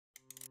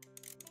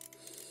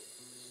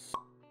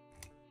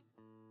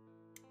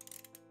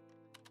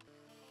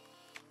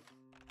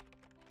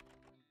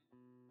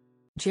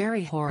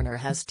Geri Horner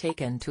has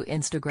taken to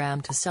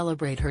Instagram to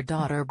celebrate her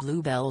daughter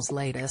Bluebell's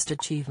latest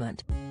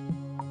achievement.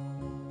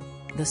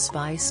 The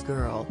Spice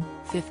Girl,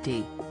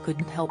 50,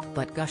 couldn't help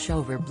but gush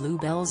over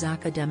Bluebell's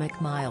academic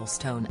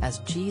milestone as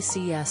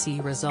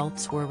GCSE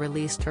results were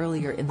released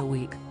earlier in the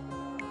week.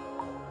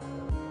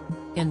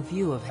 In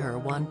view of her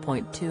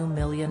 1.2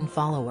 million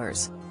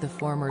followers, the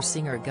former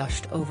singer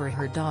gushed over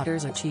her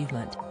daughter's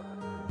achievement.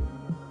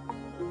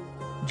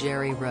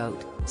 Geri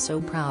wrote, "So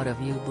proud of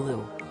you,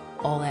 Blue.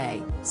 All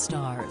A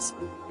stars.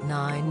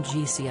 9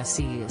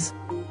 GCSEs.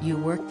 You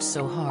worked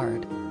so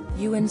hard.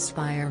 You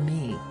inspire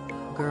me.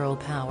 Girl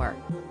power."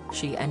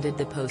 She ended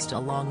the post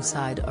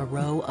alongside a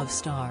row of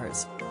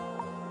stars.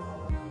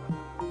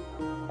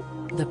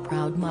 The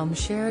proud mum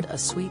shared a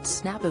sweet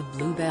snap of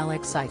Bluebell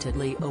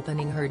excitedly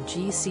opening her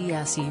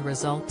GCSE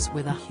results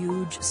with a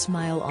huge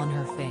smile on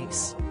her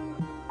face.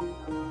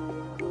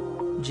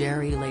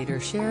 Geri later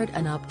shared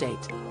an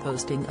update,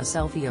 posting a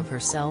selfie of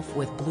herself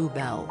with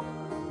Bluebell.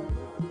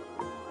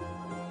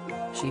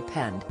 She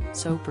penned,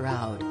 "So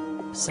proud.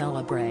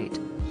 Celebrate."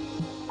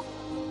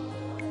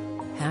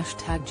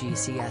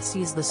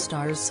 #GCSEs. The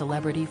star's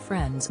celebrity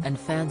friends and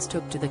fans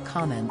took to the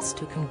comments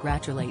to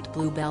congratulate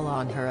Bluebell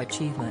on her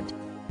achievement.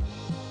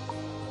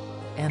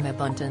 Emma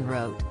Bunton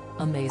wrote,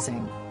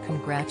 "Amazing,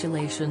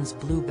 congratulations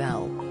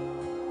Bluebell.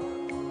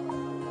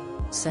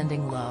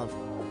 Sending love."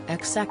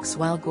 XX,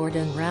 while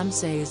Gordon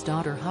Ramsay's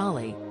daughter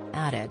Holly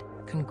added,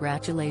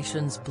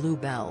 "Congratulations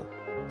Bluebell,"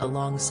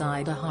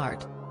 alongside a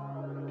heart.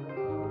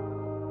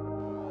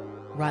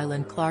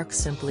 Rylan Clark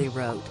simply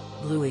wrote,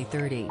 "Bluey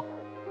 30.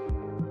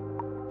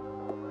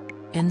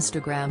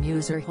 Instagram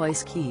user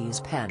Hoyce Keys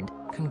penned,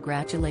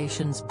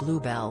 "Congratulations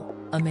Bluebell,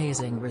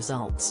 amazing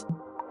results."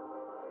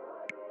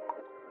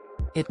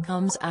 It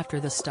comes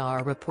after the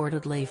star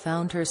reportedly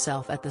found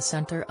herself at the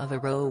center of a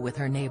row with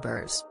her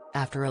neighbors,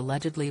 after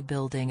allegedly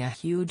building a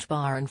huge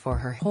barn for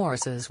her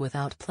horses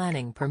without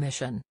planning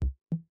permission.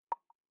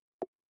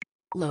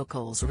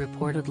 Locals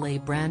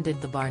reportedly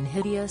branded the barn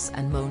hideous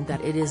and moaned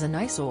that it is an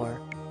eyesore.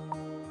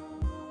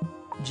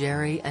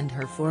 Geri and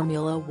her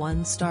Formula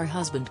One star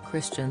husband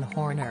Geri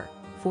Horner,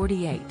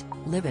 48,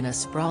 live in a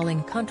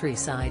sprawling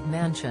countryside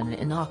mansion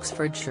in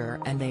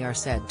Oxfordshire, and they are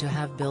said to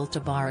have built a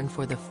barn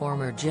for the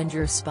former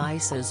Ginger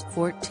Spice's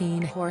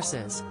 14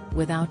 horses,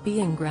 without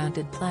being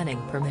granted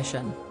planning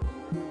permission.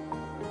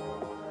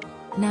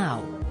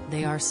 Now,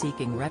 they are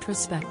seeking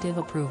retrospective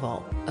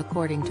approval,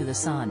 according to The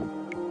Sun.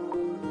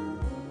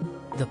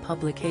 The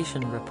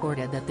publication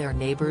reported that their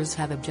neighbors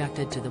have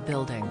objected to the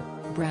building,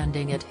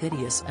 branding it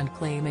hideous and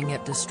claiming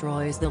it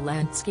destroys the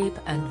landscape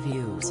and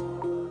views.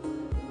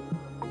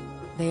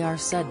 They are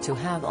said to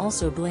have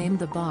also blamed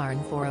the barn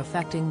for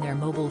affecting their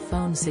mobile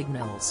phone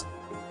signals.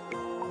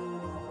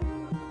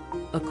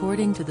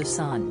 According to The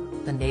Sun,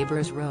 the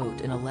neighbors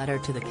wrote in a letter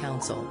to the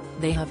council,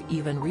 they have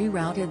even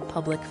rerouted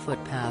public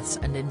footpaths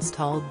and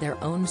installed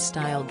their own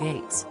style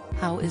gates.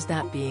 How is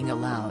that being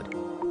allowed?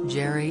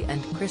 Geri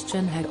and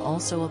Geri had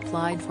also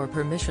applied for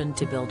permission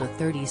to build a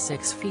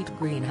 36-feet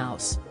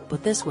greenhouse,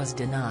 but this was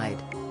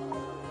denied.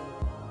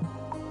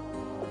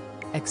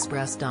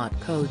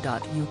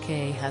 Express.co.uk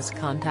has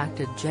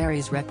contacted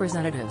Geri's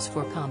representatives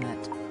for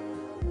comment.